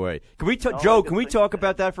story, by the way. Can we, Joe? Can we talk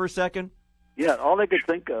about that for a second? Yeah, all I could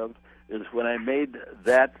think of is when I made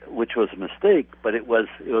that, which was a mistake, but I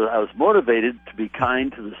was motivated to be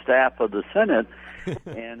kind to the staff of the Senate,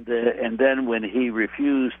 and then when he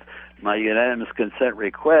refused my unanimous consent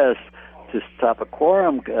request to stop a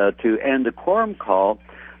quorum, to end a quorum call,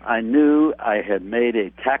 I knew I had made a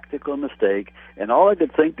tactical mistake, and all I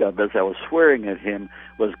could think of as I was swearing at him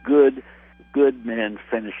was good men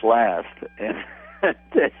finish last,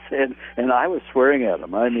 and I was swearing at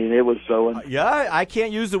him. I mean, it was so. Yeah, I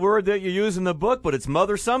can't use the word that you use in the book, but it's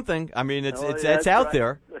mother something. I mean, it's out right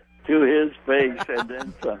there. To his face, and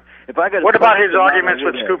then some. What about his arguments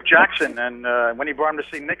with Scoop Jackson and when he brought him to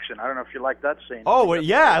see Nixon? I don't know if you like that scene. Oh, well,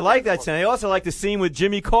 yeah, I like that scene. I also like the scene with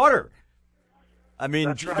Jimmy Carter. I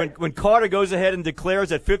mean, right. when Carter goes ahead and declares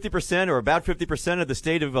that 50% or about 50% of the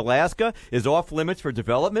state of Alaska is off limits for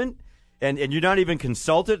development, and you're not even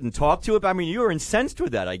consulted and talked to it. I mean, you were incensed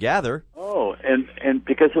with that, I gather. Oh, and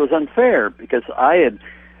because it was unfair, because I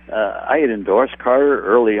had endorsed Carter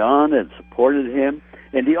early on and supported him,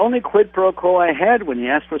 and the only quid pro quo I had when he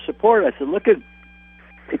asked for support, I said, look,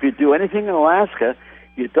 if you do anything in Alaska,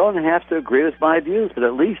 you don't have to agree with my views, but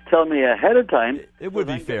at least tell me ahead of time. It would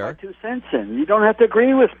be fair. Get my 2 cents in. You don't have to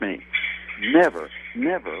agree with me. Never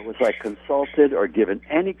was I consulted or given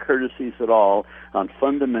any courtesies at all on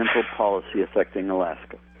fundamental policy affecting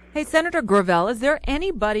Alaska. Hey, Senator Gravel, is there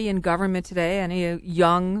anybody in government today, any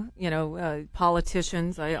young,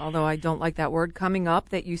 politicians, although I don't like that word, coming up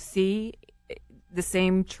that you see the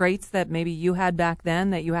same traits that maybe you had back then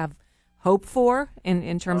that you have hope for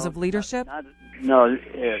in terms of leadership? No.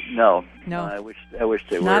 I wish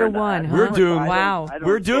they were. Not a one. Huh? We're doomed. Wow.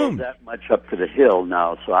 We're doomed. That much up to the hill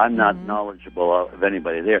now, so I'm not knowledgeable of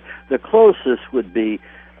anybody there. The closest would be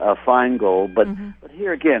Feingold, but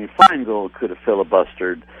here again, Feingold could have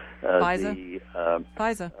filibustered the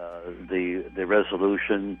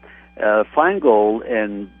resolution. Feingold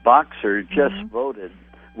and Boxer just voted.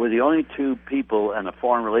 Were the only 2 people in a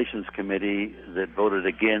Foreign Relations Committee that voted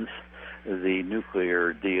against the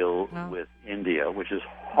nuclear deal with India, which is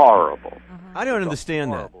horrible. I don't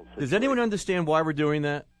understand that. Does anyone understand why we're doing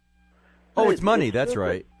that? Oh, it's money. That's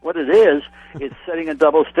right. What it is, it's setting a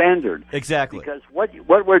double standard. Exactly. Because what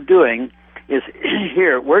we're doing is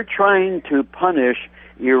here, we're trying to punish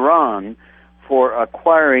Iran for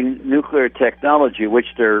acquiring nuclear technology,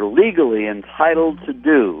 which they're legally entitled to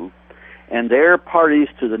do, and they're parties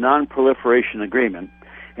to the Non-Proliferation Agreement.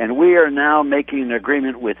 And we are now making an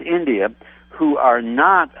agreement with India, who are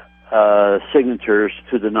not signatories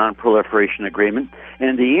to the Non-Proliferation Agreement.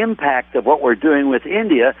 And the impact of what we're doing with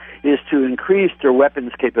India is to increase their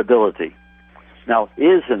weapons capability. Now,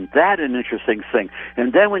 isn't that an interesting thing?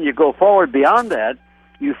 And then when you go forward beyond that,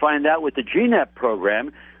 you find out with the GNEP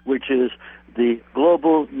program, which is the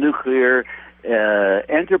Global Nuclear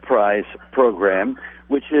Enterprise Program,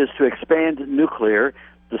 which is to expand nuclear,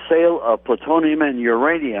 the sale of plutonium and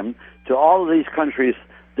uranium to all of these countries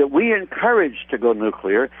that we encourage to go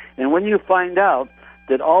nuclear. And when you find out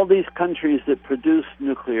that all these countries that produce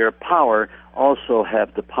nuclear power also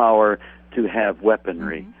have the power to have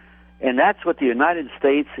weaponry. And that's what the United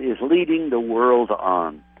States is leading the world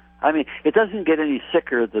on. I mean, it doesn't get any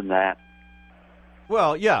sicker than that.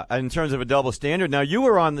 Well, yeah, in terms of a double standard. Now, you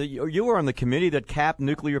were on the committee that capped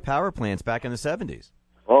nuclear power plants back in the 70s.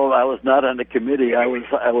 Oh, I was not on the committee. I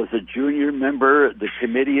was a junior member. The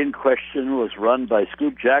committee in question was run by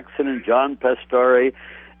Scoop Jackson and John Pastore,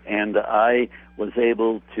 and I was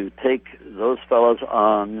able to take those fellows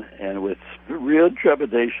on, and with real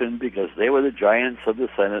trepidation, because they were the giants of the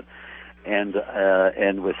Senate,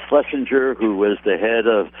 and with Schlesinger, who was the head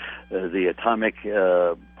of the atomic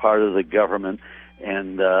part of the government,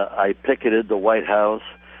 and I picketed the White House.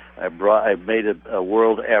 I made a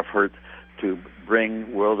world effort to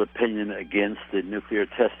bring world opinion against the nuclear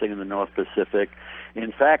testing in the North Pacific.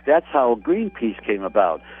 In fact, that's how Greenpeace came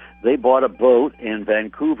about. They bought a boat in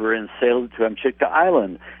Vancouver and sailed to Amchitka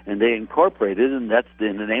Island, and they incorporated, and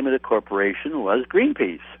the name of the corporation was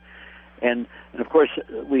Greenpeace. And of course,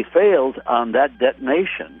 we failed on that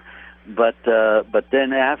detonation. But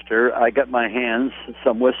then after I got my hands,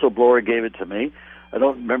 some whistleblower gave it to me. I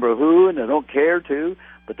don't remember who, and I don't care to,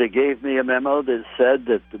 but they gave me a memo that said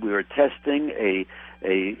that we were testing a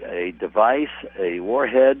device, a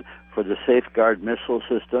warhead for the Safeguard missile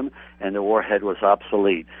system, and the warhead was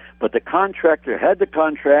obsolete. But the contractor had the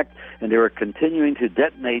contract, and they were continuing to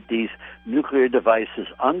detonate these nuclear devices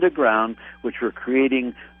underground, which were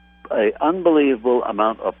creating an unbelievable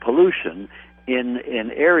amount of pollution in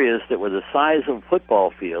areas that were the size of a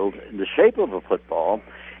football field, in the shape of a football,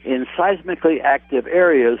 in seismically active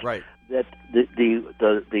areas. Right. That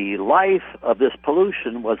the life of this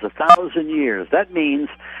pollution was 1,000 years. That means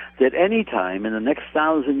that any time in the next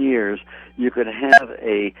 1,000 years, you could have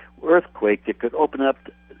a earthquake that could open up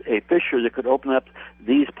a fissure that could open up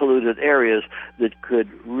these polluted areas that could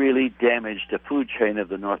really damage the food chain of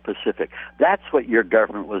the North Pacific. That's what your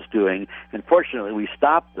government was doing. And fortunately, we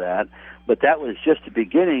stopped that. But that was just the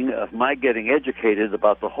beginning of my getting educated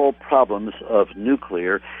about the whole problems of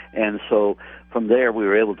nuclear. And so from there, we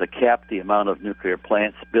were able to cap the amount of nuclear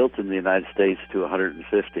plants built in the United States to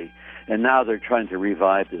 150. And now they're trying to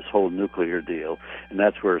revive this whole nuclear deal. And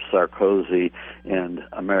that's where Sarkozy and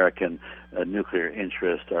American nuclear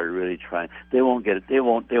interests are really trying. They won't get it. They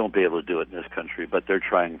won't be able to do it in this country, but they're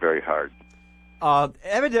trying very hard.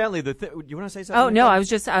 Evidently, you want to say something? Oh, no, I was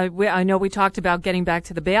just, I know we talked about getting back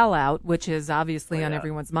to the bailout, which is obviously on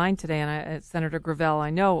everyone's mind today, and Senator Gravel, I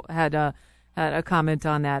know, had a comment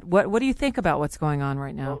on that. What do you think about what's going on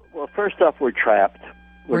right now? Well, first off, we're trapped.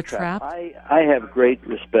 We're trapped? I have great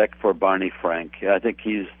respect for Barney Frank. I think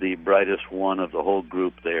he's the brightest one of the whole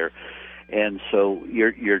group there. And so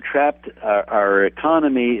you're trapped. Our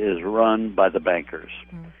economy is run by the bankers.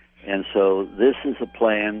 And so this is a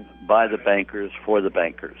plan by the bankers for the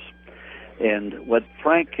bankers. And what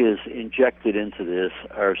Frank has injected into this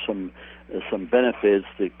are some benefits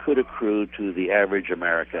that could accrue to the average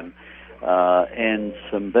American, and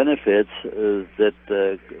some benefits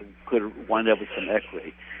that could wind up with some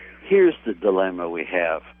equity. Here's the dilemma we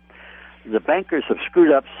have. The bankers have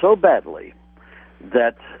screwed up so badly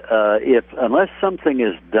that unless something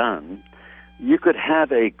is done, you could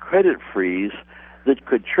have a credit freeze that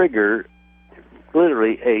could trigger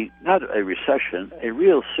literally not a recession, a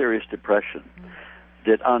real serious depression,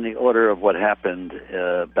 that on the order of what happened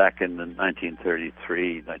back in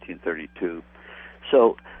 1933, 1932.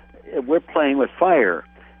 So we're playing with fire,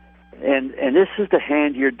 and this is the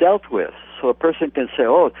hand you're dealt with. So a person can say,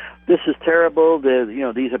 "Oh, this is terrible.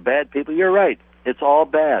 These are bad people." You're right; it's all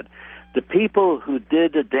bad. The people who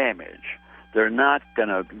did the damage, they're not going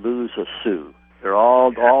to lose a sou. They're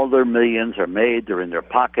all their millions are made. They're in their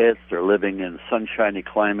pockets. They're living in sunshiny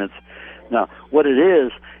climates. Now, what it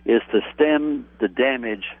is to stem the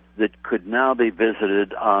damage that could now be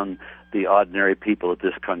visited on the ordinary people of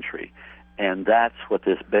this country. And that's what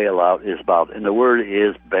this bailout is about. And the word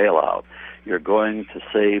is bailout. You're going to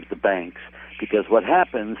save the banks, because what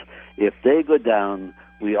happens if they go down,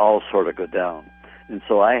 we all sort of go down. And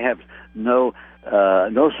so I have no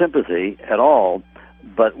sympathy at all,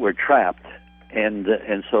 but we're trapped. And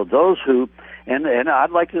so those who and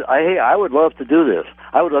I'd like to I would love to do this.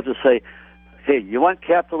 I would love to say, hey, you want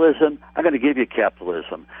capitalism? I'm going to give you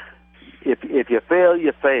capitalism. If you fail,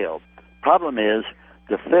 you fail. Problem is,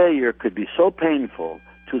 the failure could be so painful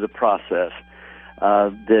to the process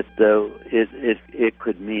that it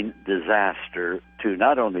could mean disaster to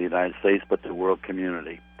not only the United States but the world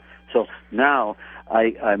community. So now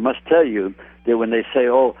I must tell you that when they say,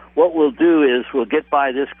 "Oh, what we'll do is we'll get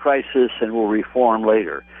by this crisis and we'll reform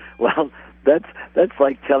later," well, that's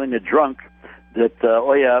like telling a drunk that,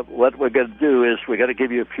 "Oh yeah, what we're going to do is we're going to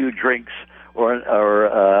give you a few drinks or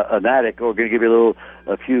an addict, or we're going to give you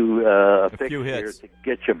a few hits to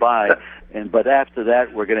get you by, but after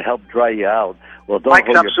that we're going to help dry you out." Well, don't Mike,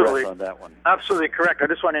 hold your breath on that one. Absolutely correct. I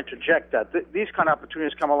just want to interject that these kind of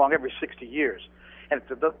opportunities come along every 60 years. And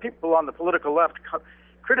the people on the political left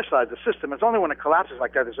criticize the system. It's only when it collapses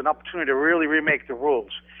like that there's an opportunity to really remake the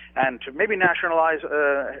rules and to maybe nationalize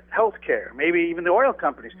health care, maybe even the oil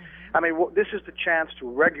companies. I mean, this is the chance to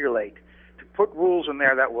regulate, to put rules in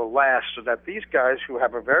there that will last, so that these guys who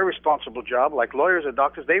have a very responsible job, like lawyers and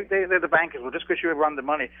doctors, they're the bankers. Well, just because you run the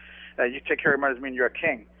money, you take care of money doesn't mean you're a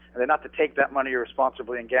king. And they're not to take that money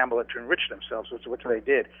irresponsibly and gamble it to enrich themselves, which they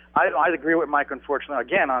did. I agree with Mike, unfortunately,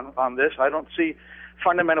 again, on this. I don't see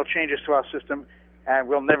fundamental changes to our system, and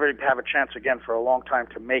we'll never have a chance again for a long time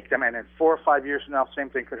to make them. And in 4 or 5 years from now, same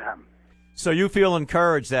thing could happen. So you feel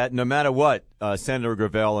encouraged that no matter what, Senator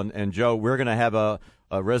Gravel and Joe, we're going to have a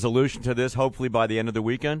resolution to this hopefully by the end of the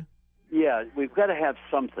weekend? Yeah, we've got to have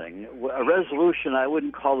something. A resolution, I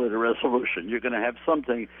wouldn't call it a resolution. You're going to have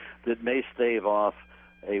something that may stave off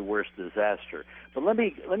a worse disaster. But let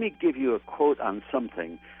me give you a quote on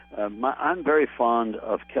something. I'm very fond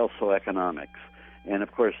of Kelso economics, and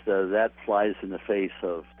of course that flies in the face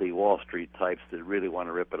of the Wall Street types that really want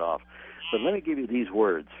to rip it off. But let me give you these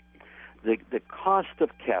words. The cost of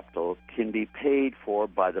capital can be paid for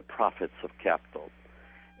by the profits of capital.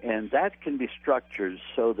 And that can be structured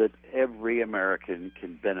so that every American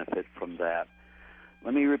can benefit from that.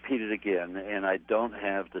 Let me repeat it again, and I don't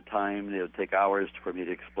have the time. It would take hours for me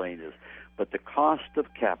to explain this. But the cost of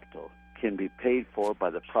capital can be paid for by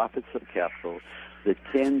the profits of capital that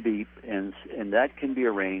can be, and that can be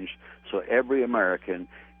arranged so every American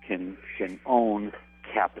can own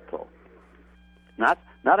capital. Not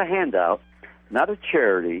a handout, not a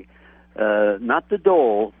charity, not the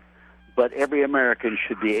dole, but every American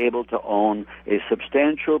should be able to own a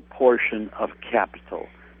substantial portion of capital.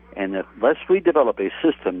 And unless we develop a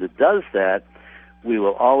system that does that, we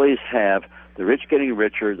will always have the rich getting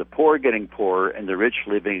richer, the poor getting poorer, and the rich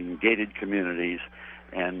living in gated communities,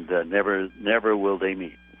 and never will they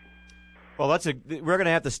meet. Well, we're going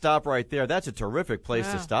to have to stop right there. That's a terrific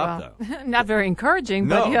place to stop, though. Not very encouraging,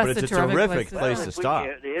 no, but yes, but it's a terrific place to stop.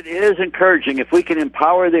 It is encouraging if we can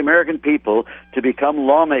empower the American people to become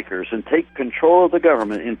lawmakers and take control of the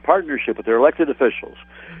government in partnership with their elected officials.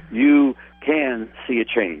 You can see a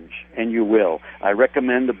change, and you will. I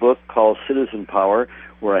recommend a book called Citizen Power,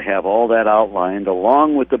 where I have all that outlined,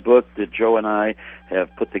 along with the book that Joe and I have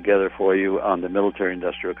put together for you on the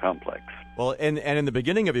military-industrial complex. Well, and in the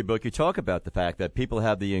beginning of your book, you talk about the fact that people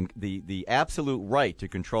have the absolute right to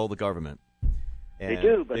control the government. And they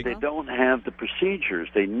do, but they don't have the procedures.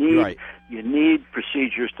 You need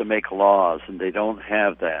procedures to make laws, and they don't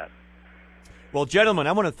have that. Well, gentlemen,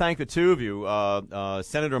 I want to thank the two of you,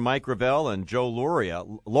 Senator Mike Gravel and Joe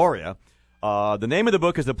Lauria. The name of the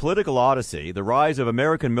book is The Political Odyssey, The Rise of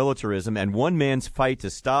American Militarism and One Man's Fight to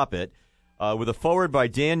Stop It, with a foreword by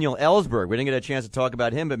Daniel Ellsberg. We didn't get a chance to talk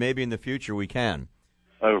about him, but maybe in the future we can.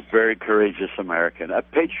 A very courageous American, a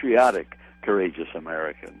patriotic, courageous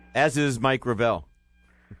American. As is Mike Gravel.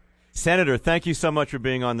 Senator, thank you so much for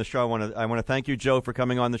being on the show. I want to thank you, Joe, for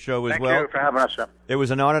coming on the show as well. Thank you for having us, sir. It was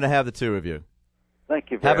an honor to have the two of you. Thank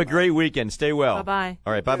you very much. Have a great weekend. Stay well. Bye-bye.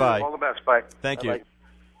 All right, bye-bye. All the best. Bye. Thank Bye-bye. you.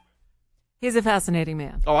 He's a fascinating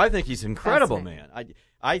man. Oh, I think he's incredible, man.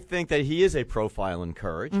 I think that he is a profile in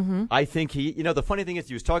courage. Mm-hmm. I think the funny thing is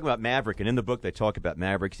he was talking about Maverick, and in the book they talk about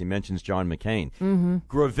Mavericks. He mentions John McCain. Mm-hmm.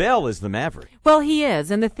 Gravel is the Maverick. Well, he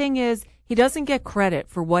is. And the thing is, he doesn't get credit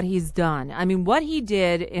for what he's done. I mean, what he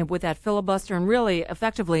did with that filibuster and really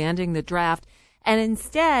effectively ending the draft, and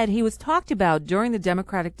instead he was talked about during the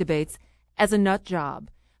Democratic debates as a nut job.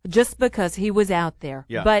 Just because he was out there.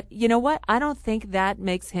 Yeah. But you know what? I don't think that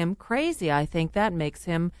makes him crazy. I think that makes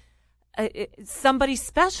him somebody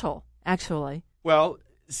special, actually. Well,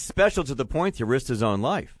 special to the point he risked his own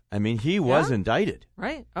life. I mean, he was indicted.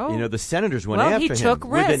 Right. Oh. The senators went after he took him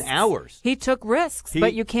risks. within hours. He took risks,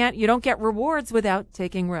 but you don't get rewards without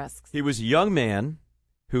taking risks. He was a young man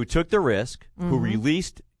who took the risk, who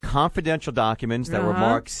released confidential documents that were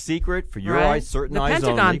marked secret for your eyes, certain eyes only. The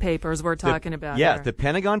Pentagon Papers we're talking about. Yeah, here. the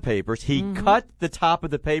Pentagon Papers. He cut the top of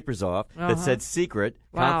the papers off that said secret,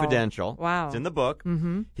 confidential. Wow. It's in the book.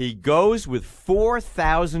 Mm-hmm. He goes with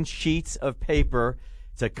 4,000 sheets of paper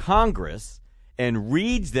to Congress and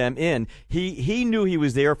reads them in. He knew he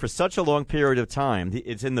was there for such a long period of time,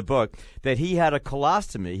 it's in the book, that he had a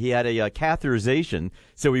colostomy. He had a catheterization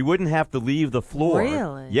so he wouldn't have to leave the floor.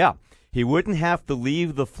 Really? Yeah. He wouldn't have to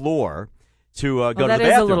leave the floor to go to the bathroom.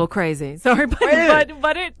 That is a little crazy. Sorry,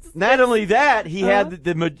 but it's not only that. He had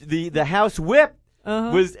the House Whip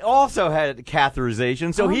also had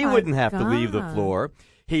catheterization, so he wouldn't have to leave the floor.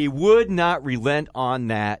 He would not relent on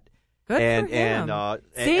that. Good for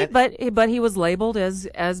him. But he was labeled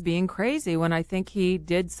as being crazy when I think he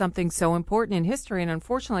did something so important in history, and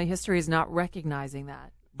unfortunately, history is not recognizing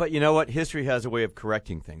that. But you know what? History has a way of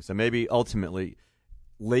correcting things, so maybe ultimately.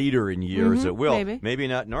 Later in years it will. Maybe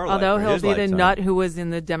not in our Although lifetime. He'll be the nut who was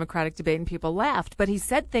in the Democratic debate and people laughed. But he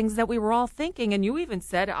said things that we were all thinking, and you even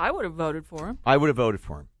said, I would have voted for him. I would have voted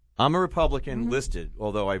for him. I'm a Republican listed,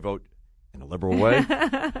 although I vote in a liberal way.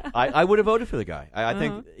 I would have voted for the guy. I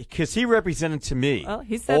think because he represented to me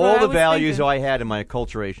he said all the values thinking. I had in my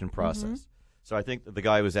acculturation process. So I think the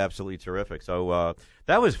guy was absolutely terrific. So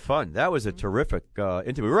that was fun. That was a terrific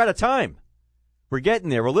interview. We're out of time. We're getting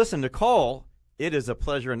there. Well, listen, Nicole It is a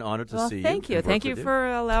pleasure and honor to see you. Thank you. Thank you for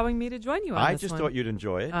allowing me to join you on I this just one. thought you'd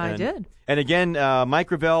enjoy it. I did. And again, Mike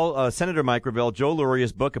Gravel, Senator Mike Gravel, Joe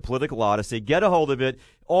Luria's book, A Political Odyssey. Get a hold of it.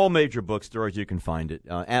 All major bookstores, you can find it.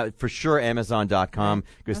 For sure, Amazon.com,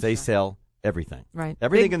 because they sell everything. Right.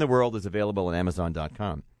 Everything in the world is available on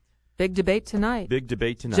Amazon.com. Big debate tonight. Big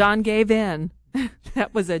debate tonight. John gave in.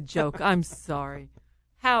 That was a joke. I'm sorry.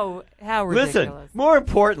 How ridiculous. Listen, more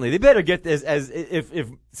importantly, they better get this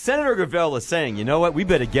if Senator Gravel is saying, you know what, we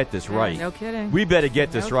better get this right. No kidding. We better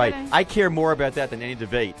get this right. Kidding. I care more about that than any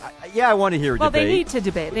debate. I want to hear a debate. Well, they need to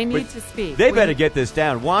debate. They need to speak. They better get this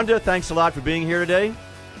down. Wanda, thanks a lot for being here today.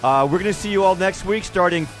 We're going to see you all next week,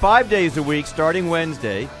 starting 5 days a week, starting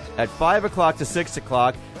Wednesday at 5 o'clock to 6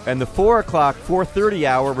 o'clock. And the 4 o'clock, 4:30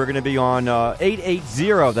 hour, we're going to be on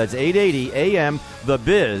 880, that's 880 AM, The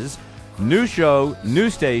Biz. New show,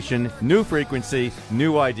 new station, new frequency,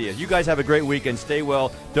 new ideas. You guys have a great weekend. Stay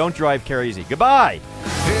well. Don't drive crazy. Goodbye.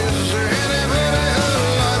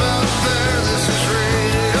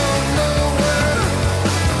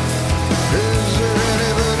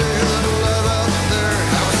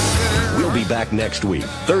 We'll be back next week,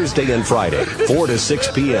 Thursday and Friday, 4 to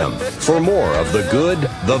 6 p.m. for more of the good,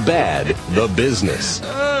 the bad, the business.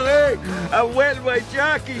 I wet my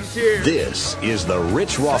jockeys here. This is the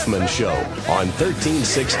Rich Rothman Show on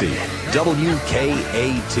 1360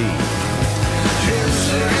 WKAT.